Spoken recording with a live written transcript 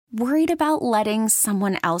Worried about letting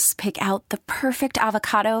someone else pick out the perfect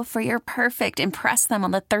avocado for your perfect impress them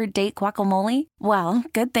on the third date guacamole? Well,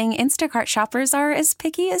 good thing Instacart shoppers are as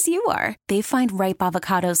picky as you are. They find ripe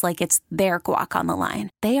avocados like it's their guac on the line.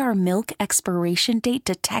 They are milk expiration date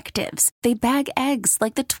detectives. They bag eggs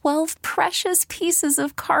like the 12 precious pieces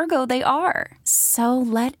of cargo they are. So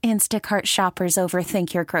let Instacart shoppers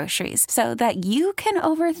overthink your groceries so that you can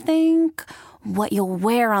overthink what you'll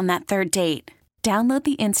wear on that third date. Download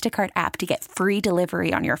the Instacart app to get free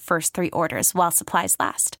delivery on your first 3 orders while supplies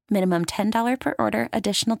last. Minimum $10 per order.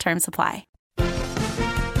 Additional terms apply.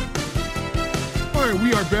 All right,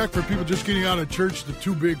 we are back for people just getting out of church. The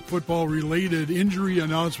 2 big football-related injury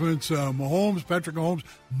announcements. Patrick Mahomes,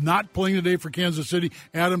 not playing today for Kansas City.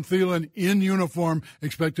 Adam Thielen in uniform,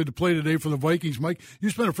 expected to play today for the Vikings. Mike,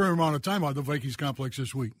 you spent a fair amount of time at the Vikings complex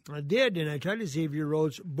this week. I did, and I talked to Xavier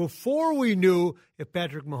Rhodes before we knew if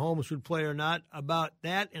Patrick Mahomes would play or not about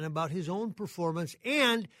that and about his own performance,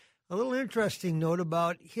 and a little interesting note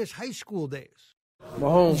about his high school days.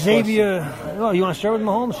 Mahomes. Xavier, you want to start with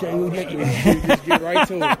Mahomes? Just get right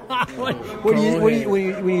to it.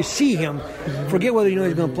 When you see him, forget whether you know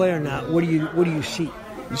he's going to play or not. What do you see?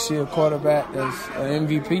 You see a quarterback that's an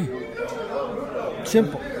MVP.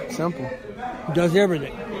 Simple. He does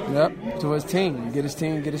everything. Yep, to his team, get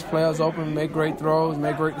his players open, make great throws,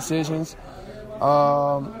 make great decisions.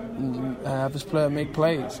 Have his player make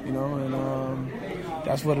plays, and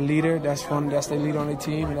that's what a leader. That's their leader on their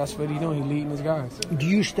team, and that's what he's doing. He's leading his guys. Do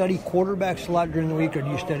you study quarterbacks a lot during the week, or do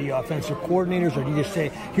you study offensive coordinators, or do you just say,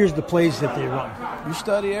 here's the plays that they run? You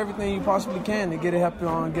study everything you possibly can to get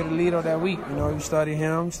a leader that week. You study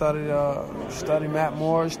him, study Matt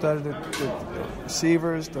Moore, study the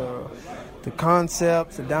receivers, the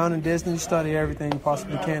concepts, the down and distance. You study everything you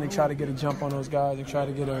possibly can to try to get a jump on those guys and try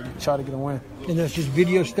to get a win. And that's just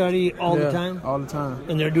video study all the time? All the time.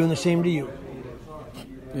 And they're doing the same to you?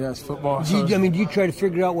 Yes, football. Do you try to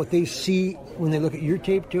figure out what they see when they look at your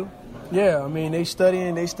tape too? Yeah, they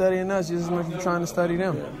studying us just as much as you're trying to study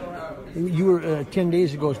them. You were 10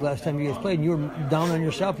 days ago was the last time you guys played, and you were down on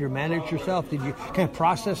yourself. You're mad at yourself. Did you kind of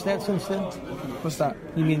process that since then? What's that?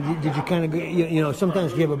 You mean, did you kind of,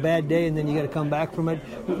 sometimes you have a bad day and then you got to come back from it.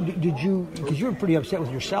 Did you, because you were pretty upset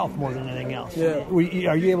with yourself more than anything else. Yeah.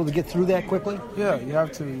 Are you able to get through that quickly? Yeah, you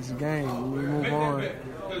have to. It's a game. We move on.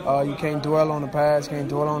 You can't dwell on the past, can't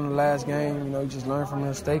dwell on the last game. You just learn from your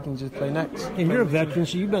mistake and just play next. And you're a veteran,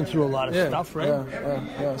 so you've been through a lot of stuff, right?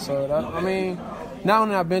 Yeah. So, now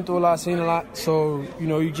that I've been through a lot, seen a lot, so,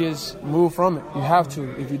 you just move from it. You have to.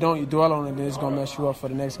 If you don't, you dwell on it, then it's going to mess you up for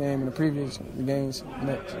the next game and the games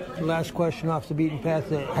next. Last question off the beaten path,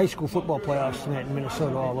 the high school football playoffs tonight in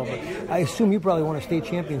Minnesota all over. I assume you probably won a state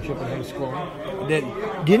championship in high school. I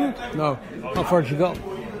didn't. Didn't? No. How far did you go?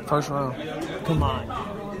 First round. Come on.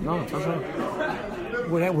 No, first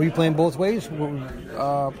round. Were you playing both ways?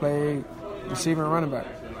 Played receiver and running back.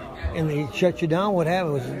 And they shut you down? What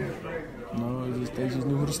happened? No, they just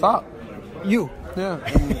knew who to stop. You? Yeah,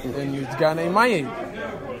 and this guy named Maye.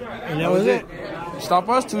 And that was it? Stop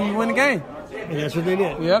us two, you win the game. And that's what they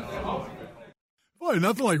did? Yep. Boy,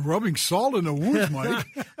 nothing like rubbing salt in the wounds, Mike.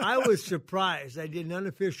 I was surprised. I did an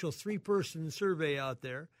unofficial 3-person survey out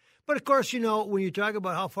there. But, of course, when you talk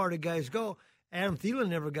about how far the guys go, Adam Thielen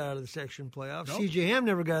never got out of the section playoffs. Nope. C.J. Ham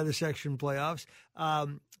never got out of the section playoffs.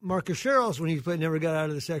 Marcus Sherrills, when he played, never got out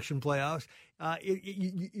of the section playoffs.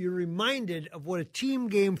 You're reminded of what a team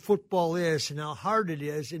game football is and how hard it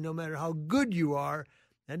is, and no matter how good you are,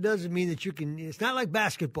 that doesn't mean that you can – it's not like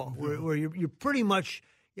basketball where you're pretty much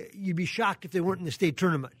 – you'd be shocked if they weren't in the state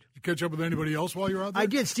tournament. Did you catch up with anybody else while you were out there? I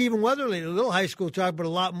did. Stephen Weatherly, a little high school talk, but a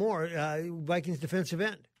lot more. Vikings defensive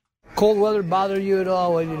end. Cold weather bother you at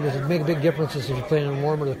all? Does it make a big difference if you're playing in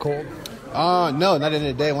warm or the cold? No, not at the end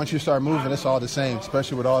of the day. Once you start moving, it's all the same,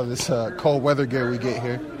 especially with all this cold weather gear we get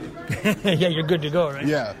here. Yeah, you're good to go, right?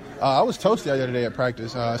 Yeah. I was toasty the other day at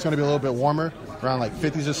practice. It's going to be a little bit warmer, around like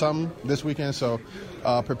 50s or something this weekend, so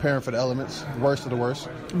preparing for the elements, worst of the worst.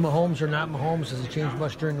 Mahomes or not Mahomes, does it change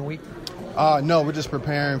much during the week? No, we're just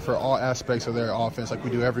preparing for all aspects of their offense like we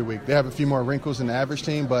do every week. They have a few more wrinkles than the average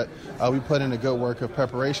team, but we put in a good work of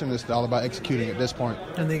preparation. It's all about executing at this point.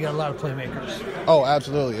 And they got a lot of playmakers. Oh,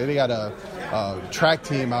 absolutely. They got a track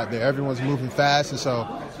team out there. Everyone's moving fast, and so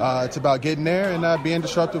it's about getting there and being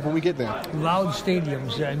disruptive when we get there. Loud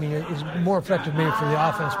stadiums, it's more effective maybe for the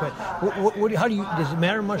offense, but does it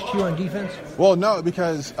matter much to you on defense? Well, no,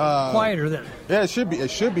 because quieter then. Yeah, it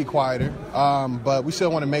should be quieter, but we still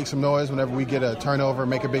want to make some noise whenever we get a turnover,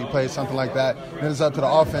 make a big play, something like that. Then it's up to the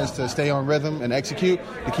offense to stay on rhythm and execute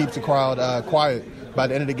to keep the crowd quiet. By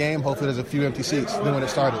the end of the game, hopefully there's a few empty seats than when it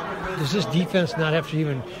started. Does this defense not have to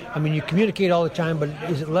even, I mean, you communicate all the time, but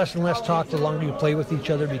is it less and less talk the longer you play with each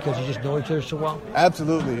other because you just know each other so well?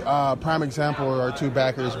 Absolutely. Prime example are our two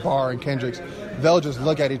backers, Barr and Kendricks. They'll just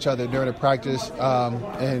look at each other during the practice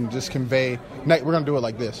and just convey, we're going to do it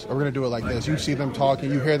like this, or we're going to do it like this. You see them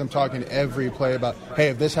talking, you hear them talking every play about, hey,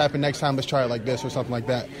 if this happened next time, let's try it like this or something like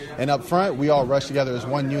that. And up front, we all rush together as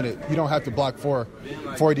one unit. You don't have to block four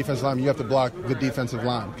defensive linemen. You have to block the defensive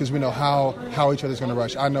line because we know how each other's going to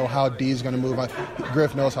rush. I know how D is going to move.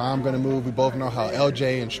 Griff knows how I'm going to move. We both know how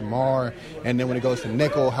LJ and Shamar, and then when it goes to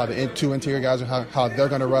nickel, how the two interior guys are how they're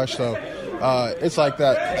going to rush. So it's like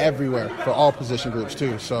that everywhere for all position groups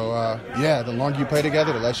too. So the longer you play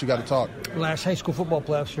together, the less you got to talk. Last high school football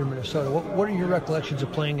playoffs here in Minnesota. What are your recollections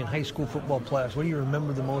of playing in high school football playoffs? What do you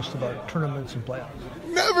remember the most about tournaments and playoffs?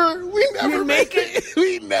 We never made it.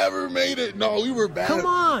 We never made it. No, we were bad. Come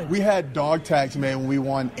on. We had dog tags, man, when we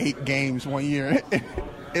won 8 games one year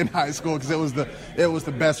in high school because it was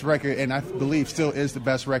the best record, and I believe still is the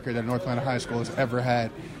best record that North Carolina High School has ever had,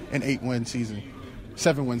 an 8-win season.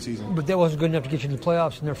 7-win season. But that wasn't good enough to get you in the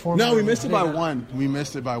playoffs in their format. No, we missed it by one. We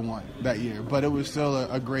missed it by one that year. But it was still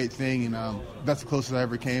a great thing, and that's the closest I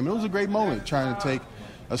ever came. It was a great moment trying to take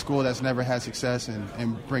a school that's never had success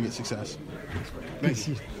and bring it success. Thank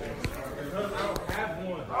you.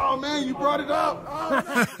 Oh, man, you brought it up.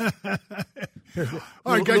 Oh,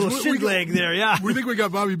 all right, guys. We think we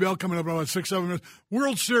got Bobby Bell coming up in about 6-7 minutes.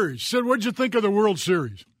 World Series. Sid, what'd you think of the World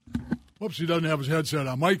Series? Whoops, he doesn't have his headset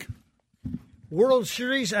on. Mike? World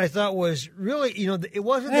Series, I thought was really, it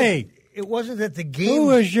wasn't. It wasn't that the game. Who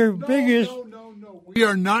was your biggest? No. We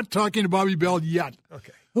are not talking to Bobby Bell yet.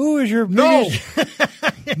 Okay. Who was your biggest?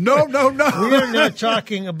 No. We are not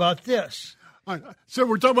talking about this. So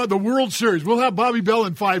we're talking about the World Series. We'll have Bobby Bell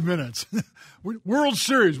in 5 minutes. World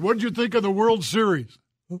Series. What did you think of the World Series?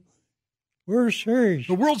 World Series.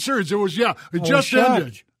 The World Series. It just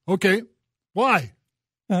ended. Okay. Why?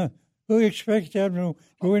 Who expects them to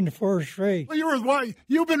win the 4th straight? Well,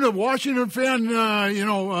 you've been a Washington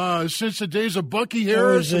fan, since the days of Bucky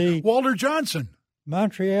Harris and Walter Johnson.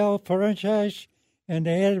 Montreal franchise, and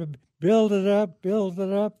they had to build it up,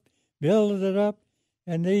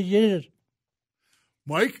 and they did it.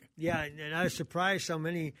 Mike? Yeah, and I was surprised how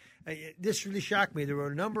many. This really shocked me. There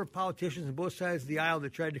were a number of politicians on both sides of the aisle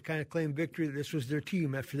that tried to kind of claim victory that this was their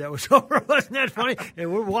team after that was over. Wasn't that funny?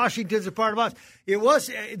 And Washington's a part of us. It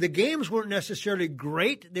was. The games weren't necessarily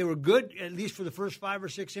great. They were good, at least for the first 5 or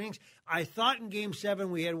 6 innings. I thought in Game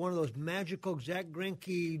 7 we had one of those magical Zach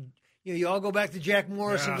Greinke. You all go back to Jack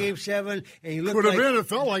Morris in Game 7, and he looked could have been. It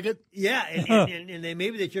felt like it. Yeah, and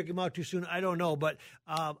maybe they took him out too soon. I don't know, but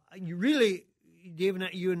you really. Dave and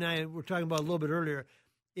you and I were talking about a little bit earlier.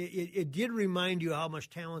 It did remind you how much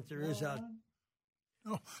talent there is out.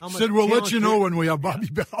 Sid, we'll let you know when we have Bobby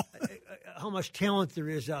Bell. How much talent there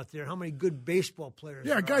is out there. How many good baseball players.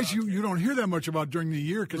 Yeah, guys, you don't hear that much about during the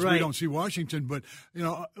year because we don't see Washington. But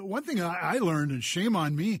one thing I learned, and shame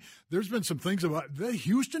on me, there's been some things about the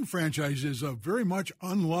Houston franchise is a very much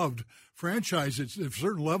unloved franchise. It's at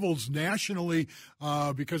certain levels nationally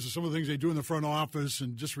because of some of the things they do in the front office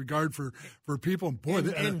and disregard for people. And boy,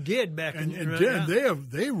 did back and in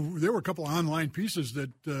did. There were a couple of online pieces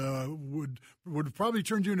that would have probably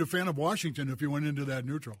turned you into a fan of Washington if you went into that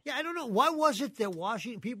neutral. Yeah, I don't know. Why was it that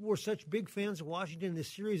people were such big fans of Washington in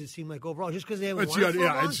this series, it seemed like overall? Just because they haven't won for a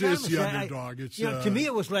long time? It's the underdog. To me,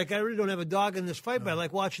 it was like, I really don't have a dog in this fight, but I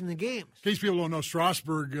like watching the games. In case people don't know,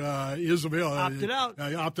 Strasburg is available. Opted out.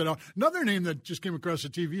 Opted out. Another name that just came across the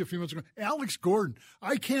TV a few months ago, Alex Gordon.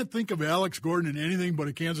 I can't think of Alex Gordon in anything but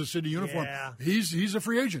a Kansas City uniform. Yeah. He's a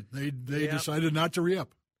free agent. They decided not to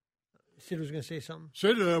re-up. Sid was going to say something.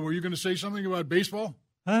 Sid, were you going to say something about baseball?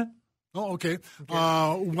 Huh? Oh, okay.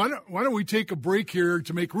 Why don't we take a break here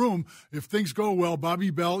to make room? If things go well, Bobby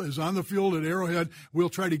Bell is on the field at Arrowhead. We'll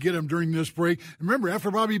try to get him during this break. And remember,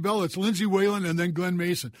 after Bobby Bell, it's Lindsey Whalen and then Glen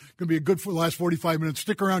Mason. Going to be a good last 45 minutes.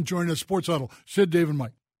 Stick around, join us. Sports Huddle. Sid, Dave, and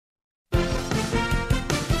Mike.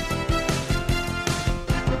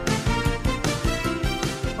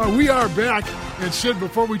 All right, we are back. And Sid,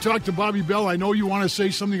 before we talk to Bobby Bell, I know you want to say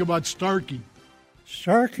something about Starkey.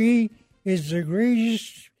 Starkey is the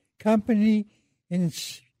greatest company in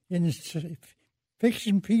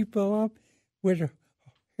fixing people up with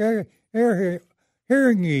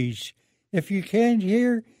hearing aids. If you can't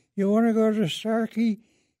hear, you want to go to Starkey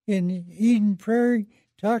in Eden Prairie,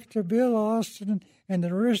 talk to Bill Austin and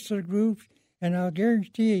the rest of the group, and I'll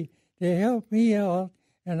guarantee you, they help me out,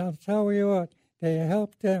 and I'll tell you what, they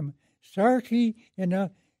help them. Starkey in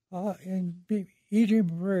Eden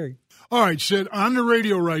Prairie. All right, Sid, on the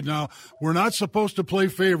radio right now, we're not supposed to play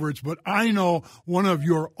favorites, but I know one of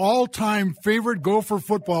your all-time favorite Gopher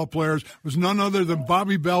football players was none other than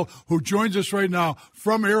Bobby Bell, who joins us right now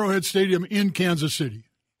from Arrowhead Stadium in Kansas City.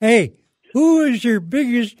 Hey, who is your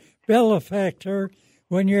biggest benefactor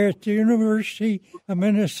when you're at the University of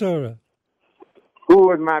Minnesota? Who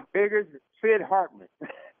was my biggest? Sid Hartman.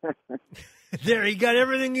 There, he got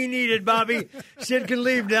everything he needed, Bobby. Sid can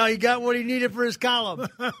leave now. He got what he needed for his column.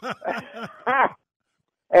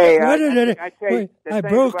 Hey, I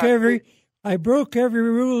broke every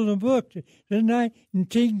rule in the book, didn't I? In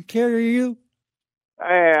taking care of you.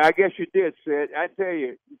 I guess you did, Sid. I tell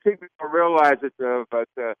you, people don't realize it though, but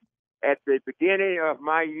at the beginning of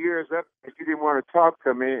my years up, you didn't want to talk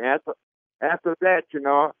to me. After that,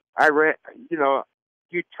 I read,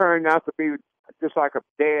 you turned out to be just like a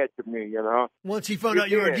dad to me, Once he found out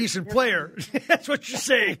you were a decent player. That's what you're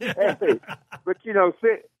saying. Hey, but,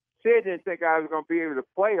 Sid didn't think I was going to be able to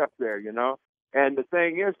play up there, And the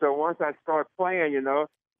thing is, though, once I started playing,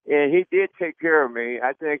 and he did take care of me.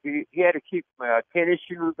 I think he had to keep tennis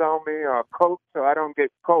shoes on me or a coat so I don't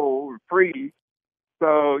get cold and freeze.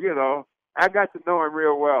 So, I got to know him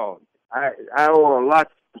real well. I owe a lot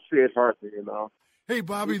to Sid Hartman, Hey,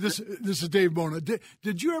 Bobby, this is Dave Bona.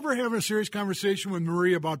 Did you ever have a serious conversation with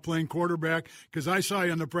Marie about playing quarterback? Because I saw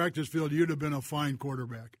you on the practice field. You'd have been a fine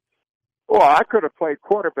quarterback. Well, I could have played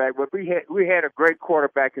quarterback, but we had a great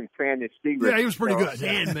quarterback in Fanny Stevens. Yeah, he was pretty good.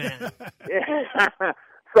 Man.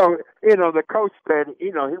 So, the coach said,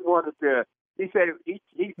 he wanted to, he said, he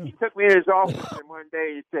took me in his office and one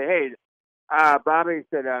day he said, hey, Bobby, he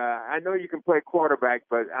said, I know you can play quarterback,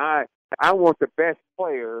 but I want the best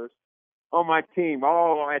players on my team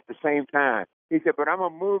all at the same time. He said, but I'm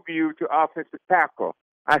going to move you to offensive tackle.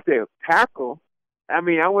 I said, tackle? I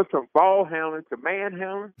mean, I went from ball handling to man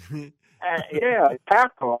handling. Yeah,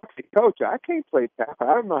 tackle. I said, Coach, I can't play tackle.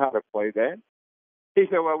 I don't know how to play that. He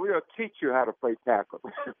said, well, we'll teach you how to play tackle.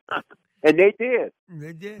 And they did.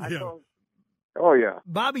 They did. Oh, yeah.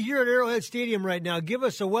 Bobby, you're at Arrowhead Stadium right now. Give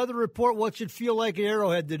us a weather report. What's it feel like at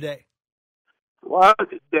Arrowhead today? Well,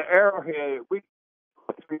 the Arrowhead, we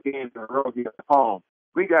 3 games in a row here at home.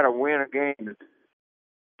 We got to win a game.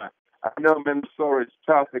 I know Minnesota is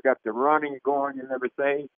tough. They got the running going and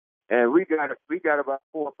everything, and we got about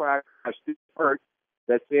 4 or 5 guys hurt.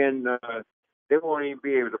 That's in. They won't even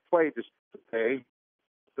be able to play this today.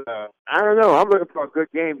 I don't know. I'm looking for a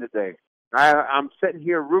good game today. I'm sitting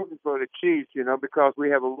here rooting for the Chiefs, because we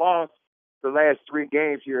have lost the last 3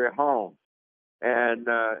 games here at home, and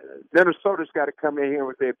Minnesota's got to come in here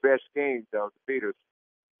with their best game though to beat us.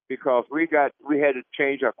 Because we had to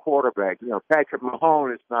change our quarterback. Patrick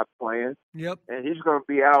Mahomes is not playing. Yep. And he's going to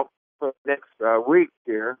be out for the next week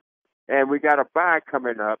here. And we got a bye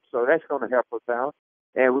coming up, so that's going to help us out.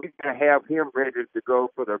 And we got to have him ready to go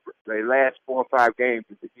for the last 4 or 5 games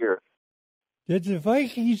of the year. Did the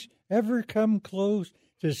Vikings ever come close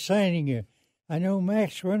to signing you? I know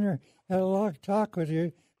Max Winter had a lot of talk with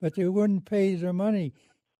you, but they wouldn't pay the money.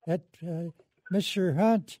 That Mr.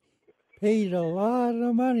 Hunt paid a lot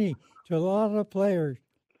of money to a lot of players.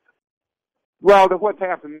 Well, what's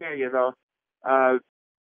happened there,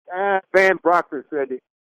 Van Brockton said,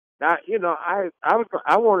 now,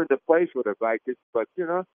 I wanted to play for the Vikings, but,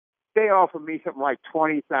 they offered me something like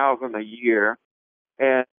 $20,000 a year.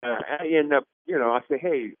 And I ended up, I said,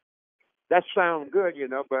 hey, that sounds good,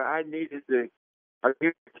 but I needed a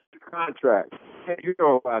guaranteed contract. And you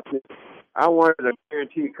know about this. I wanted a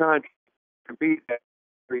guaranteed contract to be there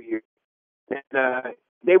 3 years. And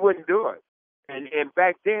they wouldn't do it. And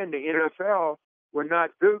back then, the NFL would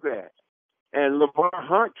not do that. And Lamar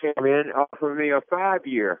Hunt came in and offered me a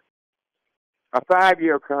 5-year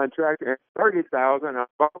contract and $30,000 a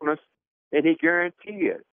bonus, and he guaranteed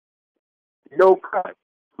it. No cut.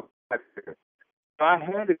 So I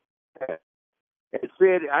had to do that. And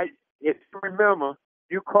said, if you remember,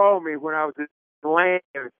 you called me when I was at the land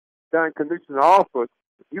done condition office.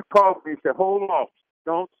 You called me and said, hold off.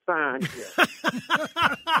 Don't sign yet.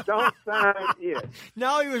 Don't sign yet.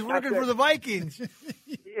 Now he was working for the Vikings.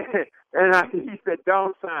 Yeah. And he said,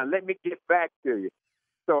 don't sign. Let me get back to you.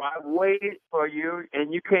 So I waited for you,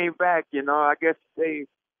 and you came back. I guess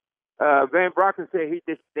Van Brockton said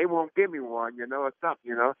they won't give me one, or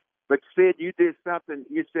something, But Sid, you did something.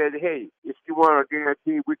 You said, hey, if you want a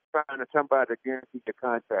guarantee, we can find somebody to guarantee your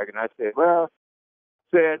contract. And I said, well,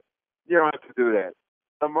 Sid, you don't have to do that.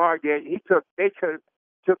 Lamar, they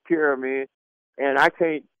took care of me, and I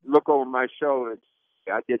can't look over my shoulder and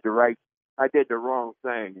say I did the wrong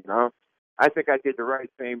thing, I think I did the right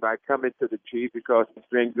thing by coming to the Chiefs because it's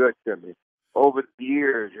been good to me over the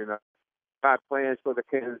years, by playing for the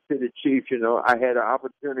Kansas City Chiefs, you know, I had an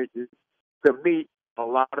opportunity to meet a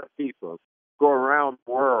lot of people, go around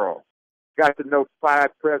the world, got to know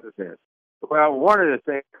 5 presidents. Well, one of the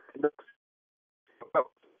things,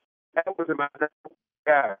 that was my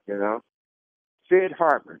guy, you know, Sid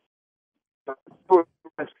Hartman.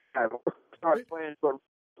 Started playing for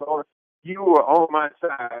you were on my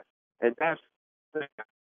side, and that's the thing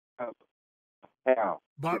I have,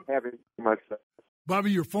 having my side.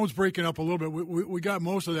 Bobby, your phone's breaking up a little bit. We got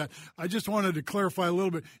most of that. I just wanted to clarify a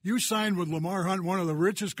little bit. You signed with Lamar Hunt, one of the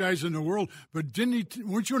richest guys in the world, but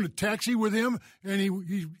weren't you in a taxi with him, and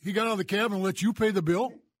he got out of the cab and let you pay the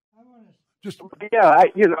bill? Yeah,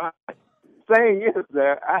 saying is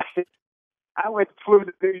that I flew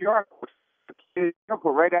to New York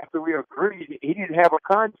right after we agreed. He didn't have a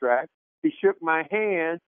contract. He shook my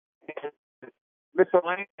hand, and Mr.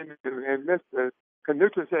 Lang and Mr.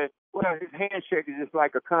 Knutson said, well, his handshake is just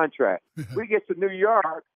like a contract. We get to New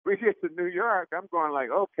York. I'm going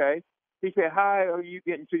like, okay. He said, how are you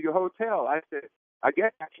getting to your hotel? I said, I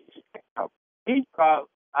guess I can check out. He thought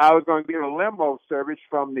I was going to get a limo service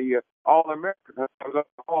from the All-American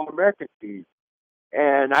team.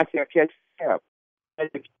 And I said, I can't help. And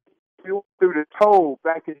we went through the toll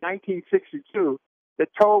back in 1962. The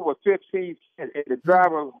toll was 15 cents, and the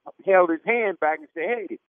driver held his hand back and said,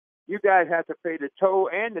 hey, you guys have to pay the toll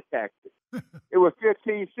and the taxes. It was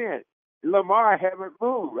 15 cents. Lamar haven't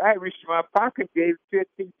moved. I reached in my pocket, gave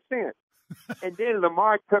 15 cents. And then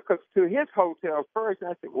Lamar took us to his hotel first.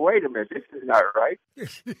 And I said, wait a minute, this is not right.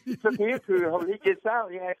 He took me into the hotel. He gets out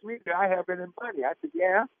and he asked me, do I have any money? I said,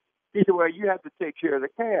 yeah. He said, well, you have to take care of the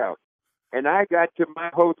cab. And I got to my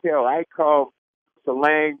hotel. I called Mr.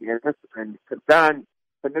 Lang and Don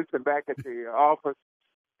Knutson back at the office.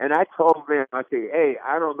 And I told them, I said, hey,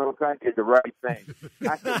 I don't know if I did the right thing.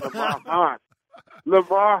 I said,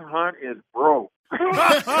 Lamar Hunt is broke.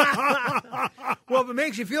 Well, if it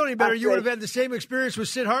makes you feel any better, you would have had the same experience with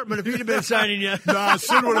Sid Hartman if he'd have been signing you. Nah,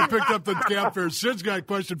 Sid would have picked up the cab fare. Sid's got a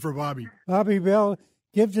question for Bobby. Bobby Bell,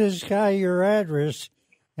 give this guy your address,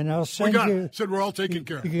 and I'll send you. Sid, we're all taken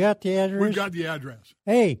care of. You got the address? We got the address.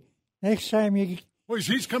 Hey, next time you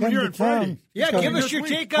he's coming here on Friday. Yeah, give us your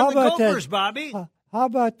take on the Gophers, Bobby. How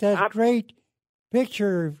about that great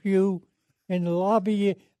picture of you in the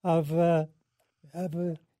lobby of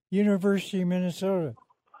University of Minnesota?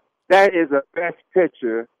 That is the best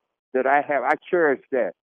picture that I have. I cherish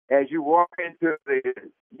that. As you walk into the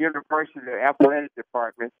University Athletic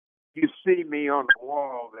Department, you see me on the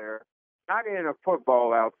wall there, not in a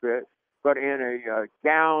football outfit, but in a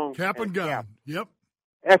gown. Cap and gown. Cap. Yep.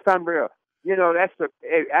 That's unreal. You know, I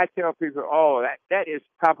tell people, that is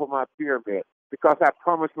top of my pyramid. Because I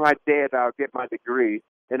promised my dad I'll get my degree,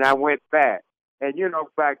 and I went back. And, you know,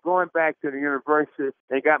 by going back to the university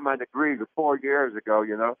and got my degree 4 years ago,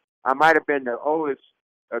 you know, I might have been the oldest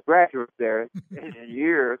graduate there in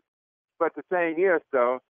years. But the thing is,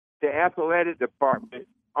 though, the athletic department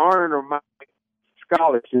honored my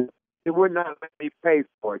scholarship. They would not let me pay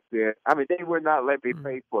for it, Sid. I mean, they would not let me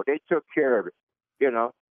pay for it. They took care of it, you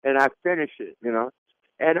know, and I finished it, you know.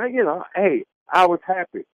 And, you know, hey, I was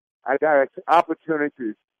happy. I got an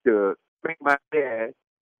opportunity to meet my dad.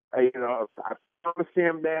 You know, I promised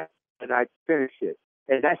him that, and I finished it.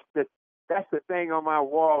 And that's the thing on my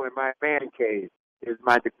wall in my man cave is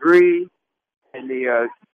my degree and the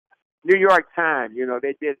New York Times. You know,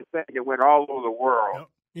 they did the thing that went all over the world.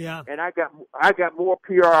 Yeah. And I got more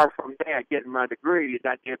PR from that getting my degree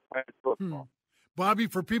than I did playing football. Bobby,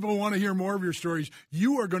 for people who want to hear more of your stories,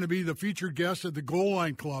 you are going to be the featured guest at the Goal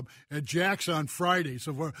Line Club at Jack's on Friday.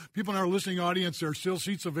 So for people in our listening audience, there are still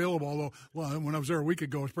seats available, although when I was there a week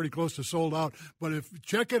ago, it was pretty close to sold out. But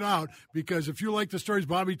check it out, because if you like the stories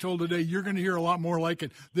Bobby told today, you're going to hear a lot more like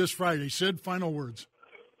it this Friday. Sid, final words.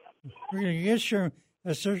 We're going to get you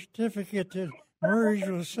a certificate that Murray's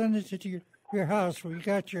will send it to your house. We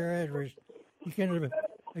got your address. You can have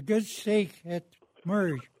a good steak at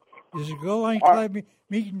Murray's. Is the Goal Line Club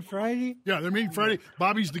meeting Friday? Yeah, they're meeting Friday.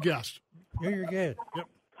 Bobby's the guest. You're your guest. Yep.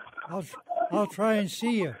 I'll try and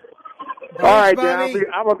see you. All right, then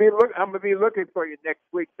I'm gonna be looking for you next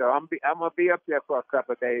week, though. I'm gonna be up there for a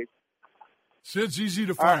couple of days. Sid's easy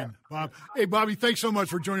to find, Bob. Hey, Bobby, thanks so much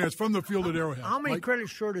for joining us from the field at Arrowhead. How many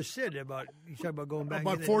credits short is Sid? You talk about going back?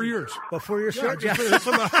 About 4 years. About 4 years short? Yeah.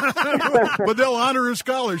 But they'll honor his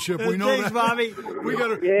scholarship. We know Thanks, that. Bobby. We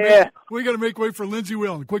got to make way for Lindsey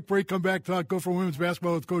Whalen. Quick break, come back, talk Gopher women's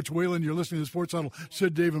basketball with Coach Whalen. You're listening to Sports Huddle.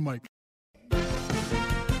 Sid, Dave, and Mike.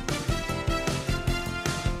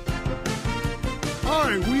 All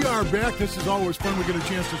right, we are back. This is always fun. We get a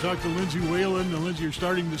chance to talk to Lindsey Whalen. Lindsey, you're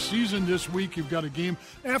starting the season this week. You've got a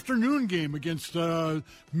afternoon game against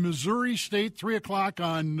Missouri State, 3 o'clock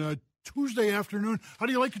on Tuesday afternoon. How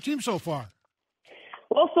do you like your team so far?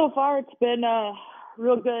 Well, so far it's been a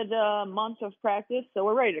real good month of practice, so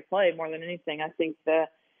we're ready to play more than anything. I think the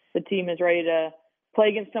team is ready to play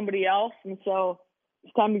against somebody else, and so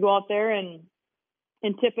it's time to go out there and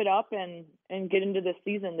tip it up and get into this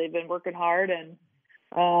season. They've been working hard and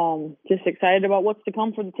just excited about what's to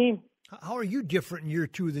come for the team. How are you different in year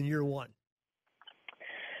 2 than year 1?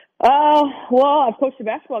 Well, I've coached a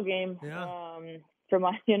basketball game. Yeah. From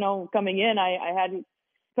my, coming in, I hadn't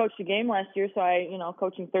coached a game last year, so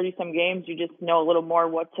coaching 30-some games, you just know a little more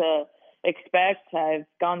what to expect. I've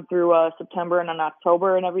gone through September and an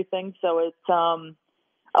October and everything, so it's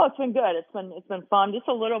been good. It's been fun. Just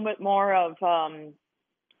a little bit more of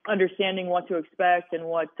understanding what to expect and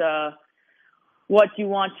what you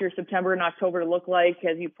want your September and October to look like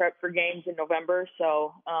as you prep for games in November.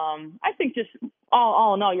 So I think just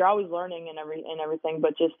all in all, you're always learning and everything,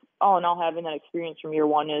 but just all in all, having that experience from year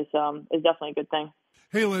 1 is definitely a good thing.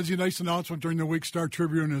 Hey, Lindsey, nice announcement during the week. Star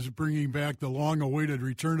Tribune is bringing back the long-awaited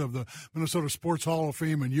return of the Minnesota Sports Hall of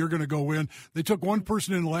Fame, and you're going to go in. They took one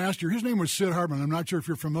person in last year. His name was Sid Hartman. I'm not sure if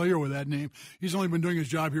you're familiar with that name. He's only been doing his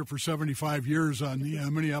job here for 75 years on the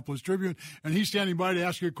Minneapolis Tribune, and he's standing by to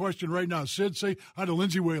ask you a question right now. Sid, say hi to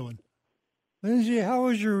Lindsey Whalen. Lindsey, how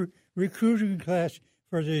was your recruiting class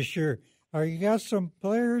for this year? Are you got some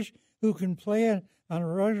players who can play on a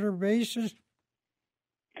regular basis?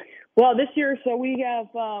 Well, this year, so we have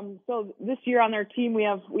this year on our team we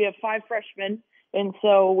have 5 freshmen, and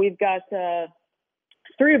so we've got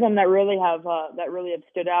 3 of them that really have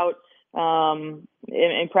stood out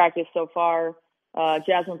in practice so far.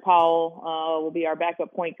 Jasmine Powell will be our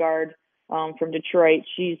backup point guard from Detroit.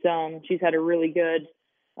 She's had a really good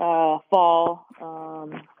fall.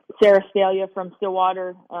 Sarah Stalia from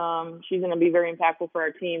Stillwater, she's going to be very impactful for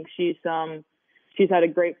our team. She's had a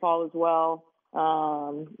great fall as well.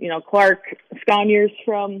 Clark Sconiers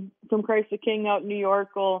from Christ the King out in New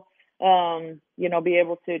York will, be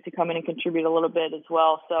able to come in and contribute a little bit as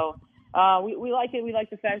well. So, we like it. We like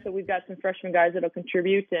the fact that we've got some freshman guys that'll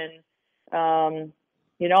contribute, and,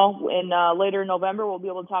 later in November, we'll be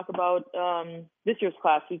able to talk about, this year's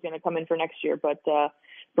class, who's going to come in for next year. But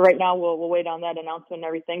right now we'll wait on that announcement and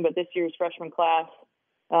everything. But this year's freshman class,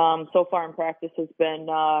 so far in practice has been,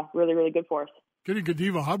 really, really good for us. Getting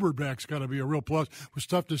Godiva Hubbard back's got to be a real plus. It was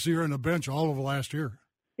tough to see her on the bench all of last year.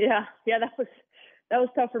 Yeah, that was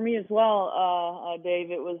tough for me as well, Dave.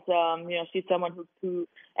 It was, she's someone who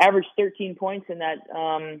averaged 13 points in that,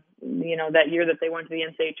 that year that they went to the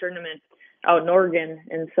NCAA tournament out in Oregon.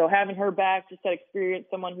 And so having her back, just that experience,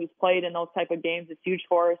 someone who's played in those type of games, is huge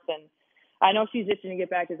for us. And I know she's itching to get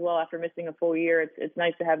back as well after missing a full year. It's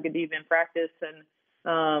nice to have Godiva in practice, and,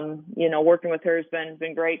 working with her has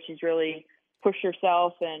been great. She's really pushed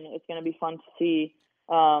herself, and it's going to be fun to see.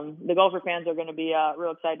 The Gopher fans are going to be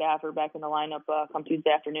real excited to have her back in the lineup come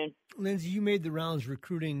Tuesday afternoon. Lindsey, you made the rounds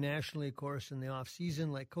recruiting nationally, of course, in the off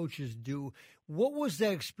season, like coaches do. What was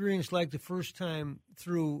that experience like the first time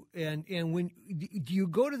through? And when do you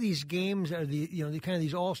go to these games? Are the kind of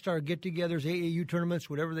these all-star get-togethers, AAU tournaments,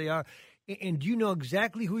 whatever they are? And do you know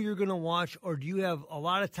exactly who you're going to watch, or do you have a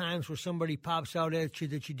lot of times where somebody pops out at you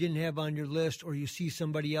that you didn't have on your list, or you see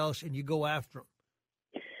somebody else and you go after them?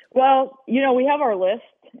 Well, we have our list,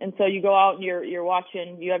 and so you go out and you're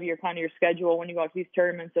watching. You have your kind of your schedule when you go out to these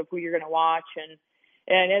tournaments of who you're going to watch,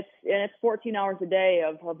 and it's 14 hours a day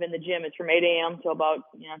of in the gym. It's from 8 a.m. to about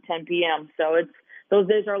 10 p.m. So those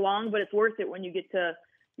days are long, but it's worth it when you get to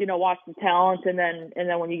watch the talent, and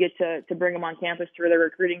then when you get to bring them on campus through their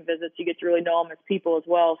recruiting visits, you get to really know them as people as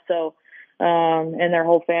well. So, and their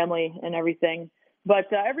whole family and everything.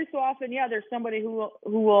 But every so often, there's somebody who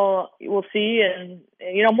will see, and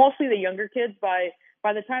mostly the younger kids. By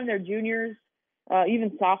the time they're juniors,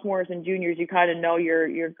 even sophomores and juniors, you kind of know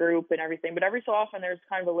your group and everything. But every so often, there's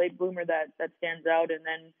kind of a late bloomer that stands out, and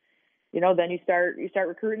then. Then you start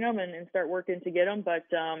recruiting them and start working to get them. But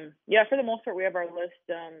for the most part, we have our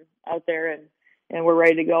list out there, and we're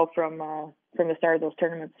ready to go from the start of those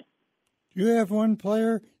tournaments. Do you have one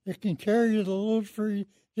player that can carry the load for you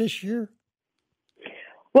this year?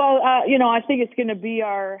 Well, I think it's going to be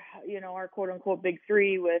our quote unquote big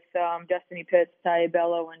 3 with Destiny Pitts, Ty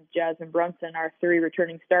Bello, and Jasmine Brunson, our 3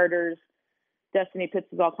 returning starters. Destiny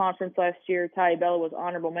Pitts was all conference last year. Ty Bello was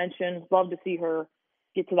honorable mention. Love to see her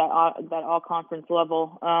get to that all conference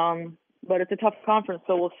level. But it's a tough conference,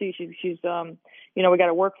 so we'll see. She's we got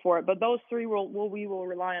to work for it. But those 3 we will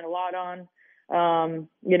rely on a lot on.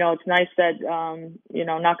 It's nice that,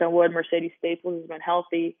 knock on wood, Mercedes Staples has been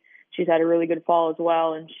healthy. She's had a really good fall as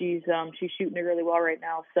well, and she's shooting it really well right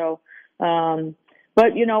now. So,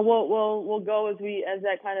 but we'll go as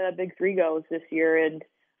that kind of that big three goes this year, and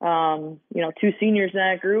two seniors in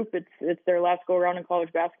that group. It's their last go around in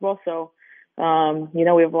college basketball, so we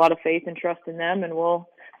have a lot of faith and trust in them, and we'll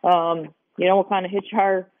kind of hitch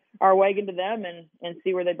our wagon to them and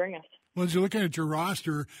see where they bring us. Well, as you're looking at your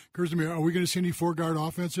roster, occurs to me, are we going to see any four-guard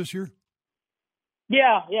offense this year?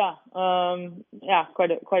 Yeah,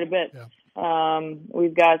 quite a bit. Yeah.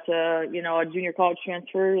 We've got a junior college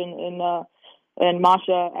transfer in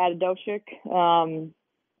Masha Adadoshik.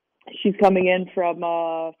 She's coming in from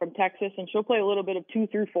Texas, and she'll play a little bit of 2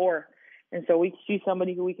 through 4, and so she's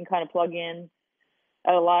somebody who we can kind of plug in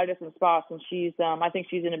at a lot of different spots. And I think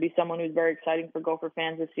she's going to be someone who's very exciting for Gopher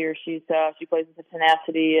fans this year. She plays with a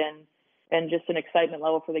tenacity and just an excitement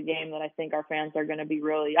level for the game that I think our fans are going to be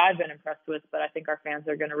I've been impressed with, but I think our fans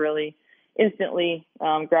are going to really instantly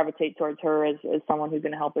gravitate towards her as someone who's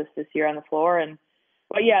going to help us this year on the floor.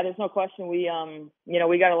 But yeah, there's no question we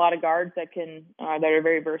got a lot of guards that are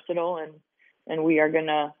very versatile, and we are going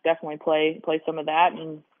to definitely play some of that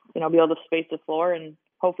and be able to space the floor and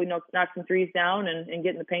hopefully knock some threes down and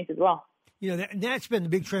get in the paint as well. That's been the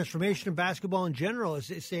big transformation in basketball in general,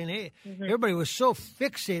 is saying, hey, everybody was so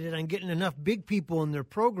fixated on getting enough big people in their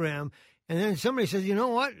program, and then somebody says, you know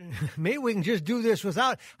what, maybe we can just do this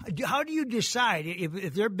without. How do you decide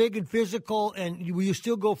if they're big and physical, and will you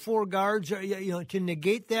still go 4 guards, to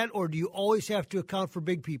negate that, or do you always have to account for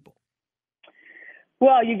big people?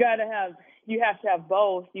 Well, you have to have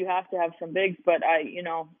both. You have to have some bigs, but it's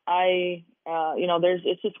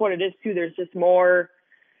just what it is too.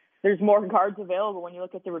 There's more guards available when you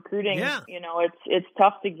look at the recruiting. Yeah. It's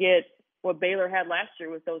tough to get what Baylor had last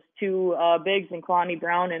year with those 2 bigs and Kalani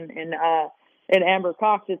Brown and Amber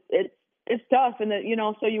Cox. It's tough, and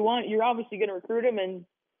so you're obviously going to recruit them and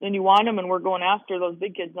you want them, and we're going after those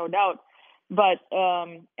big kids, no doubt. But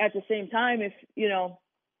at the same time, if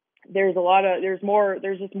there's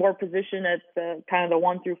just more position at the kind of the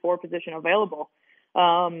 1 through 4 position available,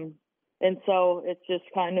 and so it's just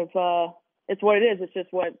kind of. It's what it is. It's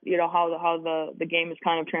just what how the game is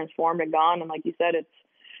kind of transformed and gone. And like you said, it's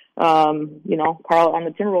Carl on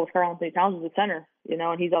the Timberwolves. Karl Anthony Towns is the center,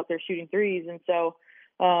 and he's out there shooting threes. And so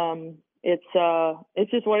it's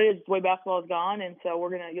just what it is. It's the way basketball has gone. And so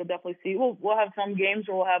you'll definitely see. We'll have some games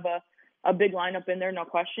where we'll have a big lineup in there, no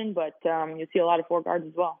question. But you'll see a lot of 4 guards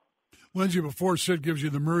as well. Lindsey, before Sid gives you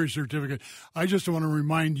the Murray certificate, I just want to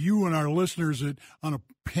remind you and our listeners that on a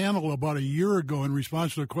panel about a year ago in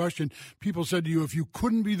response to a question, people said to you, if you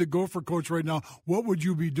couldn't be the Gopher coach right now, what would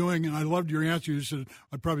you be doing? And I loved your answer. You said,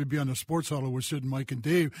 I'd probably be on the Sports Huddle with Sid and Mike and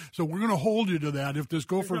Dave. So we're going to hold you to that. If this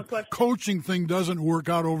Gopher coaching thing doesn't work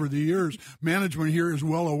out over the years, management here is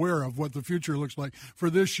well aware of what the future looks like for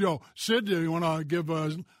this show. Sid, do you want to give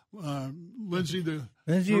Lindsey the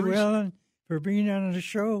Lindsey Whalen for being on the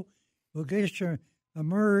show? We'll get you a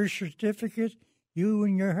Murray certificate. You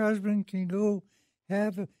and your husband can go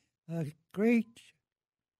have a great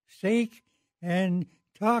steak and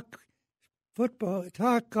talk football,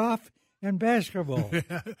 talk golf, and basketball.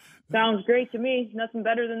 Sounds great to me. Nothing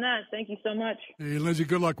better than that. Thank you so much. Hey, Lindsey,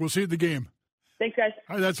 good luck. We'll see you at the game. Thanks, guys.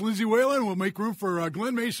 All right, that's Lindsey Whalen. We'll make room for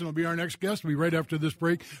Glen Mason. Will be our next guest. We'll be right after this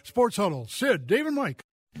break. Sports Huddle. Sid, Dave, and Mike.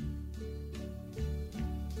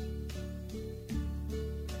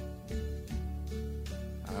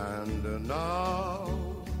 And now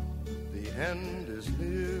the end is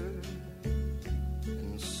near,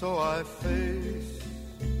 and so I face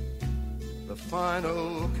the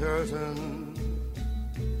final curtain.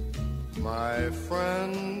 My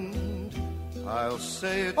friend, I'll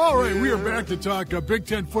say it. All right, we are back to talk Big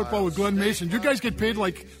Ten football with Glen Mason. Did you guys get paid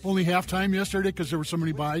like only halftime yesterday because there were so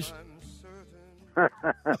many buys?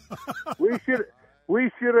 We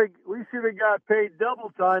should have got paid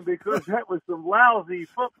double time because that was some lousy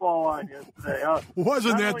football on yesterday.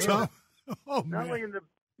 Wasn't that tough? Not only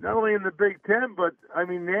in the Big Ten, but I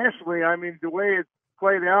mean nationally. I mean the way it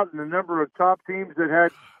played out and the number of top teams that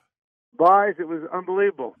had buys, it was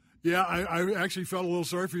unbelievable. Yeah, I actually felt a little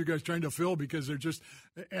sorry for you guys trying to fill because they're just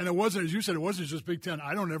 – and it wasn't, as you said, it wasn't just Big Ten.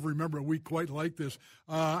 I don't ever remember a week quite like this.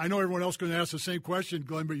 I know everyone else is going to ask the same question,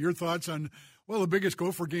 Glenn, but your thoughts on, well, the biggest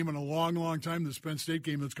Gopher game in a long, long time, the Penn State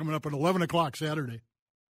game that's coming up at 11 o'clock Saturday.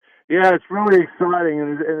 Yeah, it's really exciting,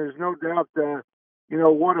 and there's no doubt,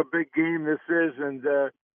 what a big game this is, and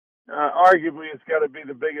arguably it's got to be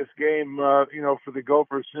the biggest game, for the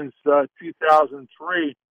Gophers since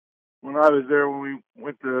 2003. When I was there when we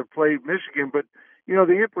went to play Michigan. But,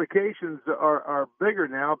 the implications are bigger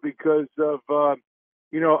now because of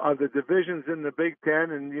of the divisions in the Big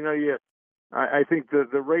Ten, and I think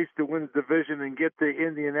the race to win the division and get to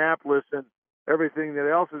Indianapolis and everything that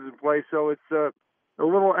else is in place. So it's a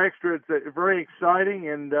little extra. It's very exciting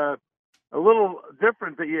and a little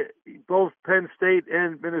different that both Penn State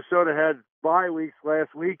and Minnesota had bye weeks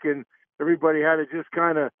last week, and everybody had to just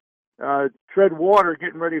kind of tread water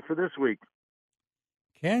getting ready for this week.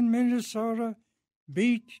 Can Minnesota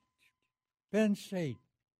beat Penn State?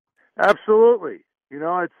 Absolutely.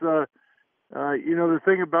 It's the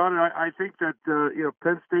thing about it. I think that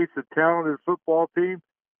Penn State's a talented football team.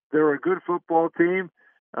 They're a good football team.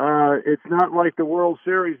 It's not like the World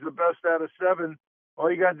Series, the best out of 7. All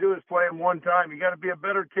you got to do is play them one time. You got to be a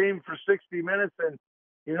better team for 60 minutes. And,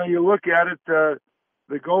 you look at it,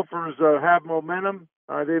 the Gophers have momentum.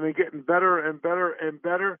 They've been getting better and better and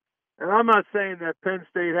better. And I'm not saying that Penn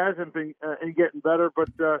State hasn't been getting better, but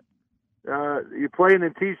you're playing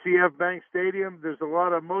in TCF Bank Stadium. There's a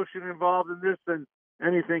lot of emotion involved in this, and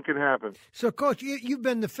anything can happen. So, Coach, you've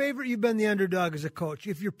been the favorite. You've been the underdog as a coach.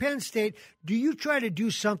 If you're Penn State, do you try to do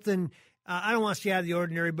something, I don't want to say out of the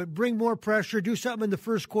ordinary, but bring more pressure, do something in the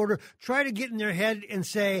first quarter, try to get in their head and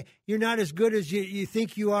say, you're not as good as you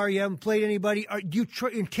think you are, you haven't played anybody? Do you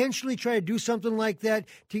intentionally try to do something like that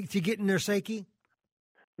to get in their psyche?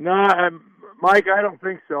 No, Mike, I don't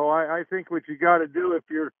think so. I think what you got to do if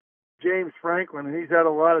you're James Franklin, and he's had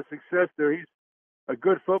a lot of success there. He's a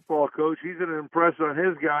good football coach. He's going to impress on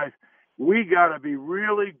his guys. We got to be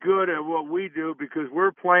really good at what we do because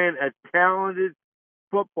we're playing a talented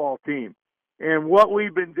football team. And what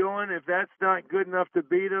we've been doing, if that's not good enough to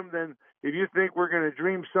beat them, then if you think we're going to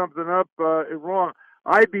dream something up wrong,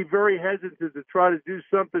 I'd be very hesitant to try to do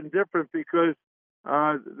something different because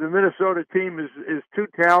the Minnesota team is too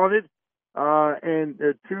talented and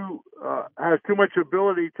has too much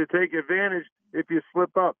ability to take advantage if you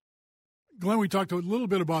slip up. Glenn, we talked a little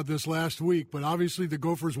bit about this last week, but obviously the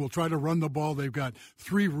Gophers will try to run the ball. They've got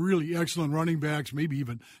 3 really excellent running backs, maybe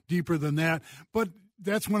even deeper than that. But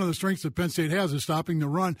that's one of the strengths that Penn State has is stopping the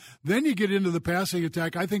run. Then you get into the passing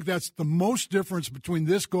attack. I think that's the most difference between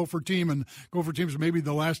this Gopher team and Gopher teams maybe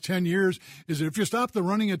the last 10 years is that if you stop the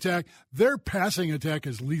running attack, their passing attack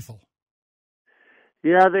is lethal.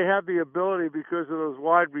 Yeah, they have the ability because of those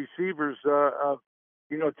wide receivers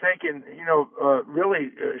taking, really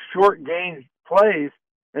short gain plays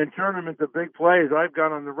and turn them into big plays. I've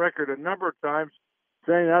gone on the record a number of times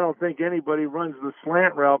saying I don't think anybody runs the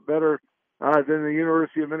slant route better than the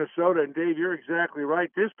University of Minnesota. And, Dave, you're exactly right.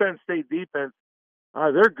 This Penn State defense,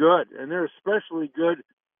 they're good, and they're especially good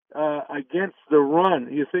against the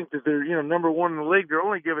run. You think that they're, number 1 in the league. They're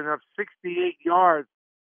only giving up 68 yards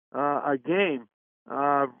a game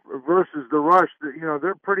versus the rush.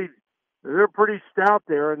 They're pretty stout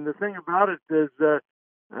there. And the thing about it is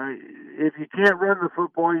if you can't run the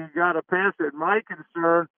football, you got to pass it. My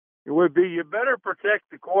concern would be you better protect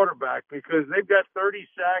the quarterback because they've got 30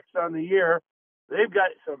 sacks on the year. They've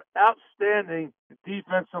got some outstanding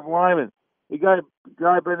defensive linemen. You got a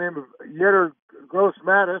guy by the name of Yetter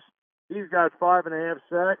Gross-Mattis. He's got 5.5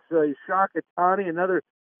 sacks. Shaka Tani, another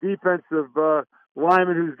defensive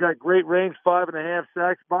lineman who's got great range, 5.5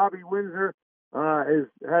 sacks. Bobby Windsor has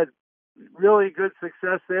had really good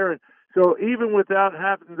success there. And so even without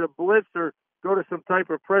having to blitz or go to some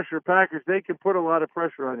type of pressure package, they can put a lot of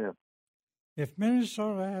pressure on you. If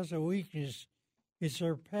Minnesota has a weakness, it's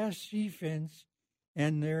their pass defense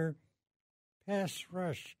and their pass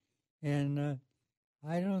rush. And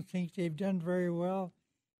I don't think they've done very well.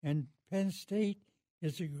 And Penn State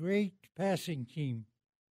is a great passing team.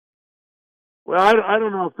 Well, I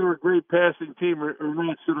don't know if they're a great passing team or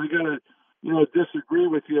not, so I got to, disagree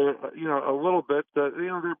with you, a little bit.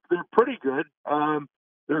 They're pretty good.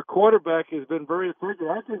 Their quarterback has been very effective.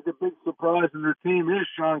 I think the big surprise in their team is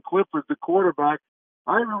Sean Clifford, the quarterback.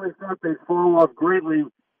 I really thought they'd fall off greatly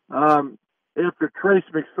after Trace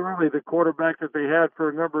McSorley, the quarterback that they had for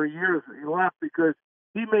a number of years, he left because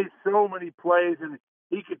he made so many plays and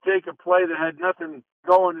he could take a play that had nothing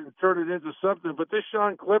going and turn it into something. But this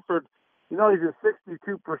Sean Clifford, he's a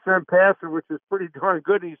 62% passer, which is pretty darn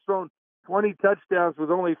good. He's thrown 20 touchdowns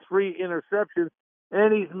with only 3 interceptions,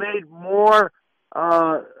 and he's made more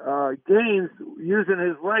gains using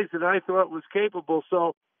his legs than I thought was capable.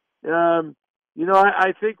 So,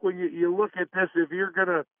 I think when you look at this, if you're going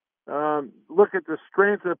to look at the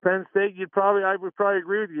strength of Penn State, I would probably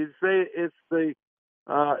agree with you. You'd say it's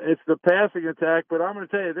the passing attack, but I'm going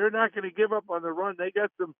to tell you, they're not going to give up on the run. They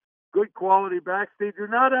got some good good quality backs. They do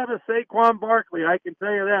not have a Saquon Barkley, I can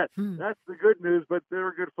tell you that. That's the good news, but they're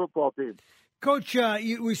a good football team. Coach,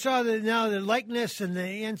 we saw that now the likeness and the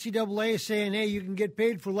NCAA saying, hey, you can get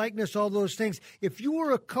paid for likeness, all those things. If you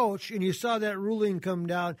were a coach and you saw that ruling come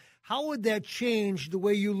down, how would that change the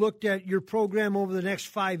way you looked at your program over the next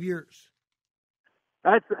 5 years?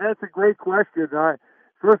 That's a great question.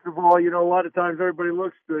 First of all, a lot of times everybody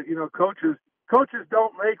looks to, coaches. Coaches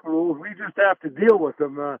don't make rules. We just have to deal with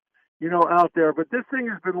them, out there. But this thing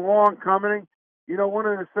has been long coming. One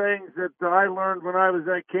of the things that I learned when I was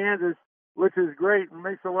at Kansas, which is great and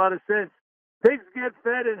makes a lot of sense. Pigs get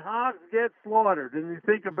fed and hogs get slaughtered. And you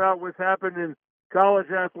think about what's happened in college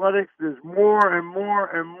athletics, there's more and more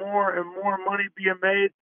and more and more money being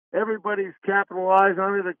made. Everybody's capitalized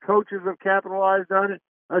on it. The coaches have capitalized on it.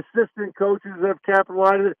 Assistant coaches have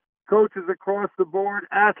capitalized on it. Coaches across the board,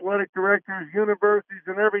 athletic directors, universities,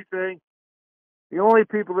 and everything. The only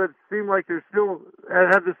people that seem like they're still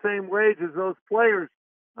have the same wage as those players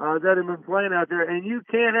that have been playing out there. And you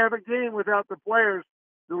can't have a game without the players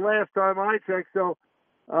the last time I checked. So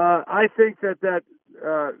I think that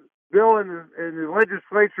bill in the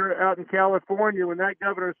legislature out in California, when that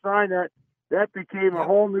governor signed that became a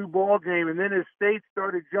whole new ball game. And then his states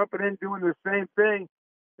started jumping in doing the same thing.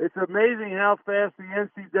 It's amazing how fast the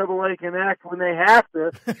NCAA can act when they have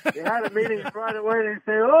to. They had a meeting right away. They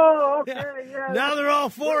say, "Oh, okay, yeah." Now they're all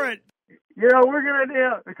for it. We're going to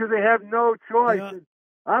do it because they have no choice. Yeah.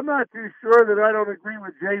 I'm not too sure that I don't agree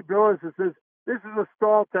with Jay Billis that says this is a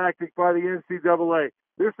stall tactic by the NCAA.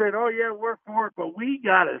 They're saying, "Oh yeah, we're for it, but we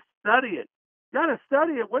got to study it." Got to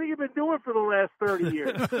study it. What have you been doing for the last 30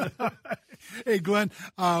 years? Hey, Glenn,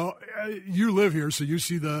 you live here, so you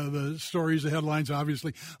see the stories, the headlines,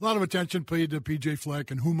 obviously. A lot of attention paid to P.J. Fleck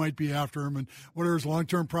and who might be after him and what are his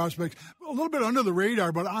long-term prospects. A little bit under the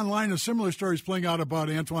radar, but online a similar story is playing out about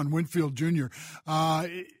Antoine Winfield Jr.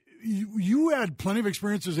 You had plenty of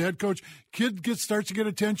experience as a head coach. Kid starts to get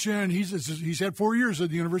attention. He's had 4 years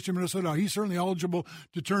at the University of Minnesota. He's certainly eligible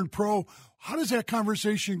to turn pro. How does that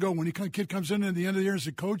conversation go when a kid comes in at the end of the year and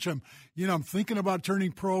says, "Coach, I'm thinking about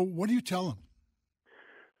turning pro"? What do you tell him?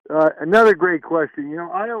 Another great question.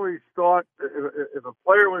 I always thought if a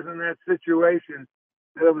player was in that situation,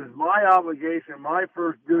 that it was my obligation, my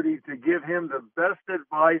first duty, to give him the best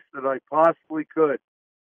advice that I possibly could.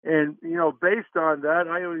 And, based on that,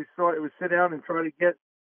 I always thought it would sit down and try to get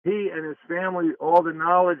he and his family all the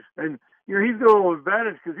knowledge. And, he's got a little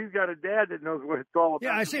advantage because he's got a dad that knows what it's all about.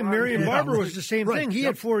 Yeah, I say Marion Barber was the same thing. He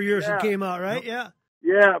had 4 years and came out, right? Yeah.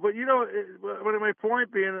 Yeah, but, one of my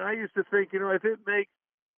point being, I used to think, if it makes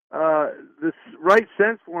this right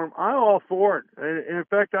sense for him, I'm all for it. And in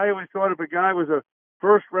fact, I always thought if a guy was a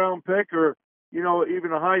first-round pick or,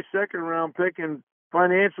 even a high second-round pick and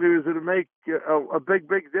financially was it to make a big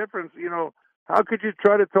difference, how could you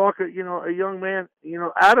try to talk a young man,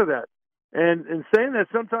 out of that? And saying that,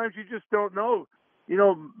 sometimes you just don't know.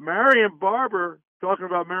 Marion Barber, talking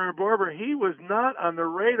about Marion Barber, he was not on the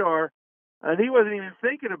radar, and he wasn't even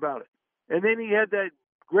thinking about it. And then he had that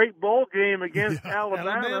great bowl game against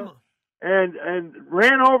Alabama. And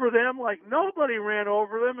ran over them like nobody ran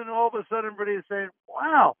over them, and all of a sudden everybody's saying,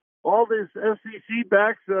 wow, all these SEC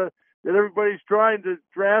backs that everybody's trying to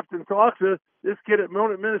draft and talk to, this kid at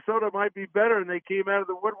Minnesota might be better. And they came out of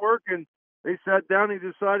the woodwork and they sat down and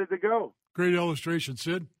decided to go. Great illustration,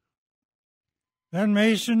 Sid. Then,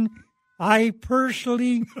 Mason, I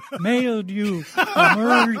personally mailed you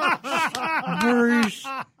Murray's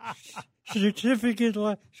certificate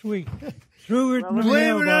last week. Threw it in the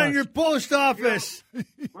blame it mailbox. on your post office.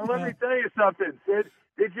 Well, let me tell you something, Sid.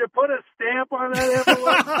 Did you put a stamp on that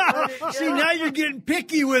envelope? See, now you're getting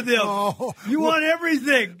picky with him. You want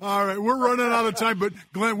everything. All right, we're running out of time, but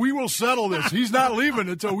Glenn, we will settle this. He's not leaving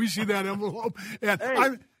until we see that envelope.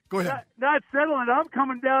 And go ahead. Not settling. I'm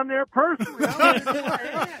coming down there personally.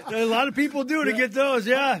 A lot of people do to get those,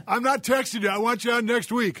 yeah. I'm not texting you. I want you on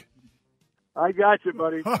next week. I got you,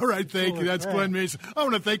 buddy. All right, thank you. That's Glen Mason. I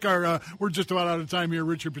want to thank we're just about out of time here,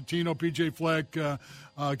 Richard Pitino, P.J. Fleck, Kevin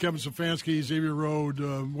Stefanski, Xavier Rhodes,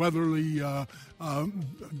 Weatherly,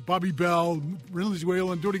 Bobby Bell, Lindsey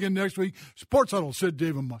Whalen. Do it again next week. Sports Huddle, Sid,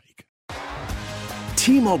 Dave, and Mike.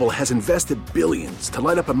 T-Mobile has invested billions to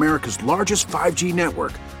light up America's largest 5G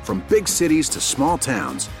network, from big cities to small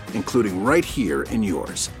towns, including right here in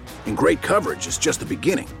yours. And great coverage is just the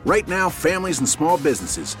beginning. Right now, families and small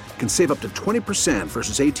businesses can save up to 20%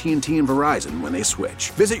 versus AT&T and Verizon when they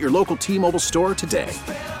switch. Visit your local T-Mobile store today.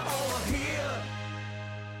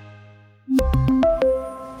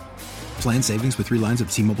 Plan savings with 3 lines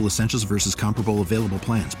of T-Mobile Essentials versus comparable available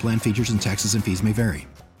plans. Plan features and taxes and fees may vary.